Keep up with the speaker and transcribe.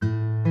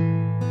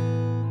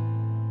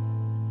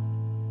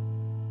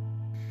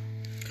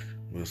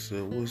What's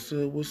up, what's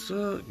up, what's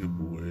up? Your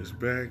boy is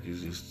back.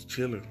 It's just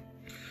chilling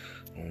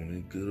on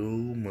a good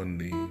old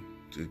Monday.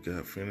 Just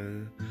got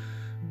finna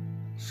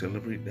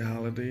celebrate the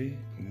holiday,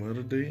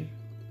 Mother Day.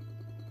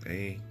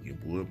 Hey, your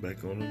boy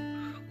back on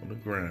the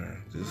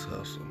grind. Just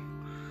hustle.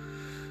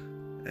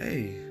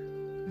 Hey,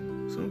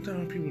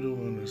 sometimes people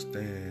don't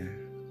understand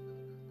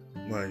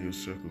why your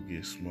circle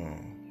gets small.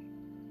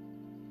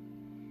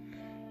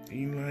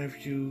 In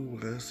life, you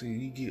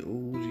get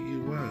old, you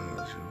get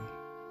wise,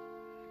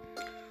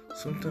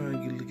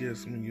 Sometimes you look at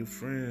some of your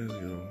friends,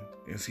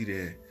 and see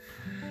that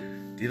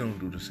they don't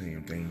do the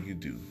same thing you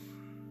do.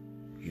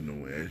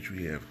 As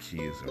you have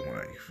kids in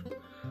life,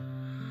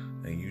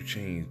 and you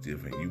change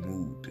different, you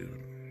move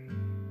different.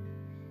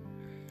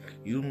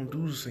 You don't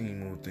do the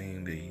same old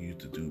thing that you used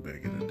to do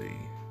back in the day.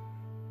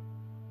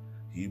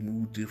 You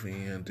move different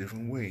in a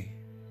different way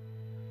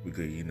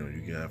because you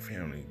got a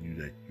family,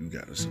 you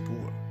got to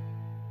support.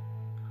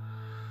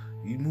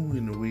 You move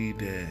in a way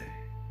that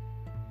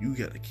you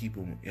got to keep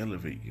on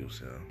elevate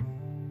yourself.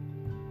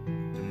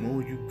 The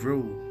more you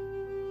grow,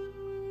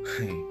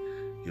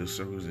 your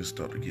circles just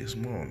start to get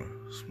smaller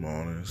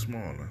and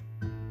smaller.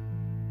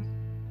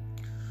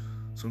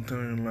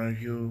 Sometimes in life,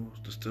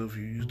 the stuff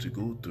you used to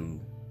go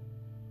through,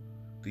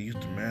 they used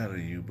to matter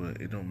to you,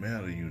 but it don't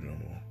matter to you no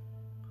more.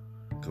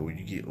 Because when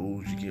you get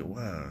old, you get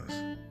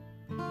wise.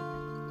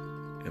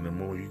 And the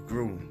more you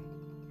grow,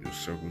 your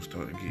circles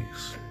start to get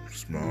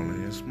smaller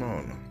and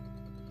smaller.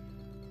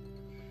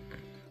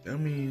 I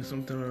mean,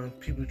 sometimes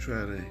people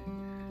try to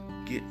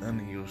get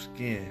under your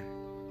skin.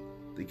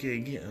 They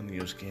can't get under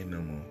your skin no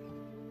more.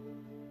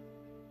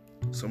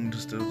 Some of the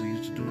stuff they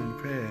used to do in the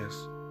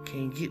past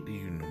can't get to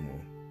you no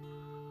more.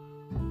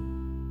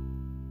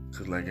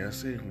 Because like I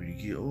said, when you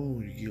get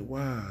old, you get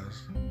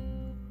wise.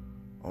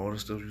 All the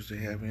stuff you used to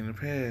have in the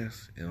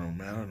past, it don't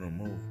matter no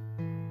more.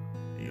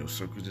 And your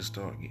circles just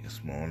start getting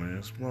smaller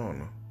and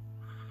smaller.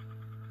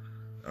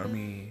 I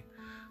mean,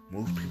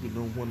 most people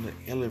don't want to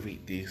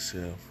elevate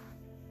themselves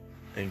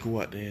and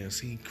go out there and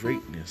see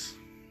greatness.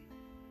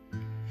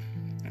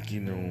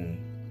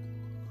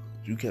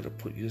 You got to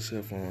put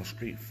yourself on a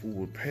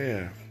straightforward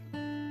path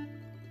and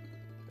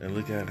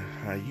look at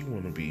how you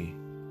want to be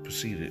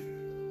preceded.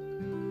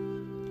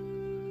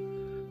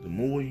 The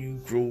more you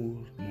grow,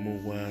 the more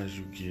wise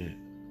you get,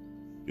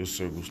 your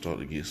circles start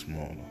to get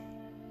smaller.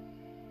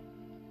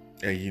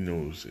 And you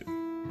notice it.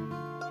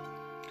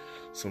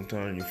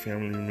 Sometimes your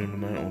family member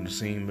not on the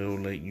same level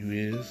like you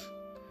is.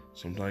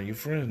 Sometimes your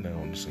friends not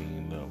on the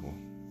same level.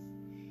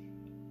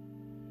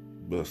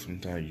 But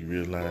sometimes you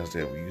realize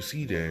that when you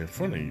see that in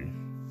front of you,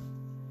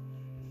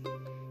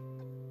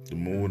 the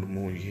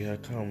more you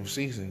have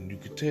conversation, you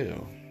can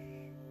tell.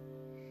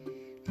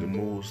 The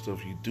more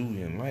stuff you do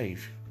in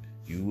life,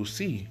 you will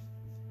see.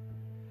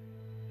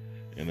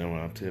 And then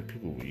when I tell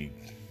people, when you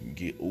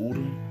get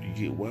older, you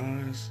get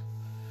wise,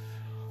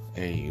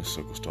 and your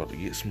circles start to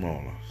get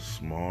smaller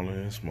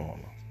and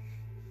smaller.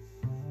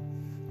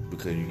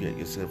 Because you got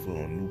yourself on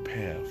a new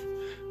path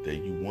that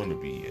you want to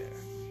be at.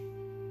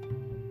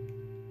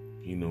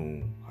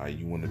 How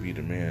you want to be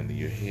the man of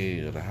your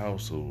head of the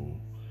household.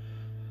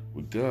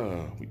 With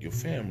God, with your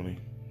family,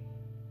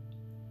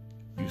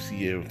 you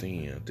see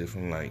everything in a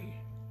different light.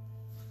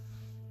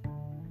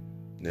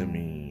 That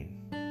means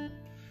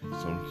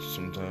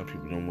sometimes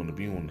people don't want to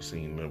be on the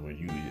same level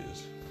you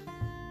is.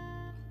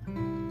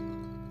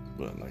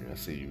 But like I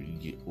said, when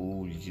you get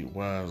old, you get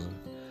wiser,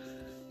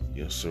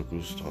 your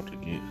circles start to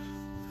get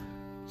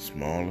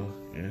smaller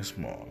and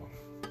smaller.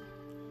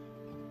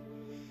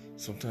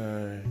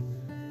 Sometimes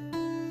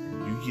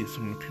you get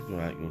some of the people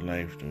out your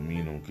life don't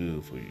mean no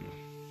good for you.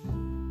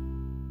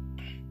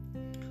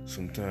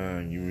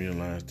 Sometimes you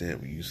realize that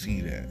when you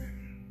see that.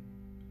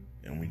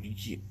 And when you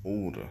get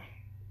older,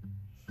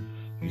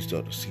 you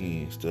start to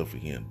see stuff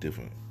in a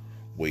different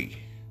way.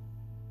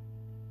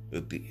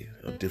 A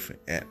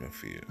different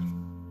atmosphere.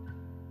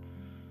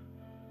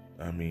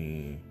 I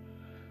mean,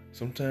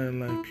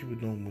 sometimes like people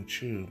don't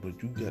mature,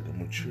 but you got to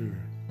mature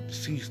to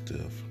see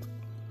stuff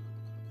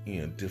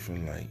in a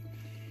different light.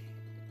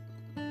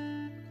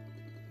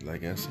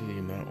 Like I said,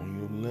 you're not on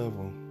your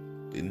level.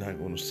 They're not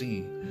going to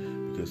see,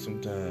 because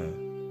sometimes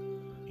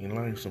in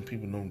life, some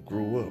people don't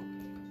grow up.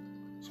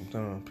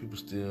 Sometimes people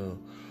still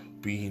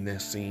be in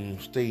that same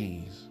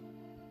stage.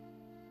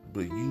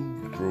 But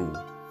you grow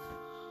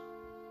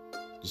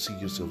to see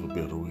yourself a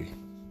better way.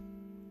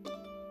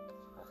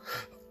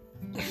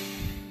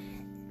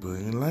 But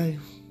in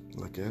life,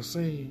 like I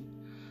say,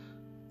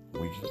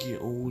 when you get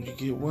old, you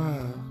get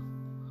wise.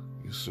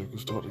 Your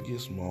circles start to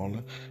get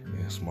smaller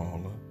and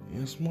smaller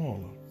and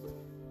smaller.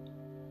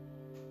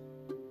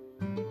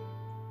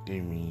 I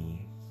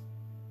mean,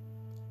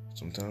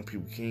 sometimes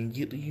people can't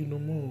get to you no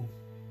more.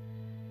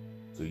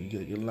 So you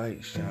got your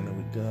light shining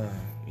with God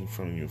in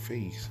front of your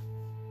face.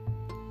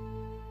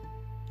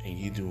 And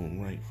you're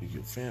doing right for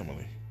your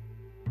family.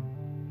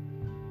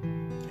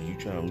 And you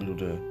try to live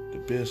the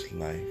best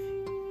life,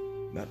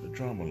 not the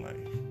drama life.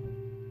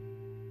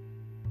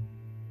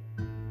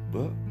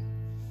 But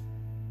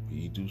when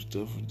you do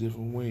stuff a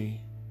different way,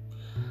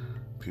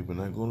 People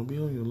not gonna be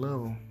on your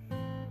level.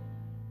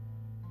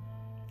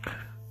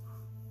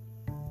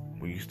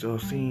 When you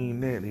start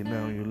seeing that they're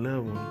not on your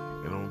level,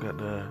 they don't got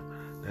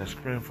that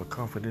strength or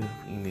confidence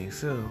in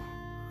themselves,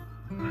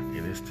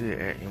 and they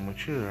still act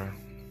immature,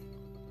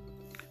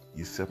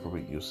 you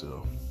separate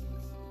yourself.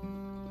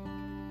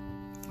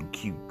 You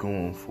keep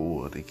going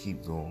forward, they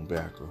keep going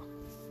backward.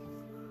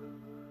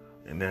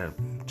 And that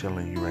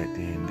telling you right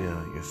there and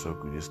there, your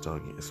circle just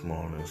start getting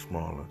smaller and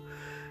smaller.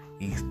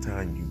 Each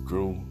time you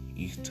grow,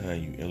 each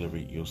time you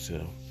elevate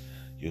yourself,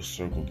 your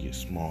circle gets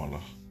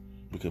smaller.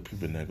 Because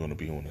people are not going to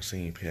be on the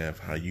same path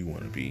how you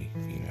want to be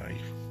in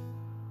life.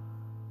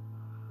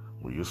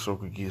 When your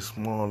circle gets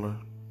smaller,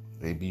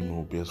 they be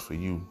more best for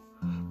you.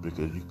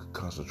 Because you can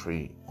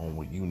concentrate on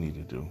what you need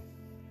to do.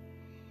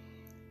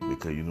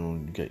 Because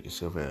you got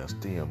yourself at a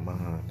state of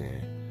mind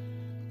that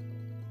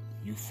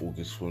you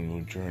focus on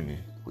your journey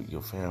with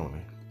your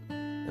family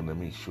and to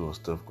make sure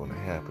stuff gonna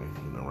happen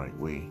in the right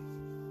way.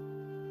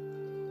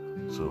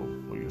 So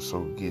when your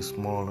circle gets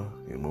smaller,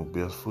 it's more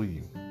best for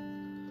you.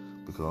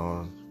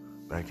 Because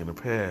back in the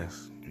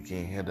past, you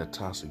can't have that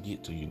toxic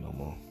get to you no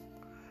more.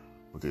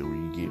 Because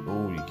when you get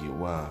old, you get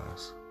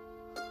wise.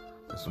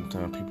 And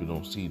sometimes people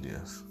don't see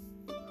this.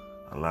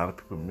 A lot of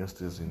people miss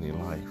this in their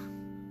life.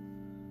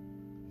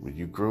 When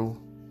you grow,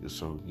 your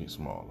circle gets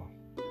smaller.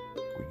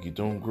 When you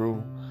don't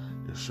grow,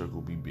 your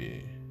circle be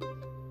big.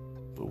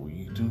 But when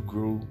you do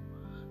grow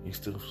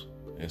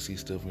and see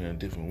stuff in a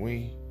different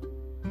way,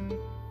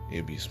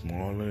 it'll be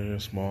smaller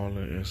and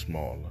smaller and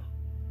smaller.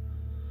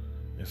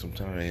 And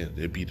sometimes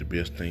it'll be the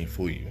best thing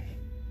for you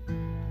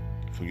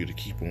to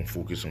keep on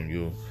focus on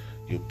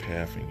your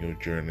path and your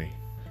journey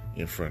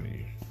in front of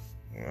you.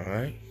 All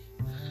right?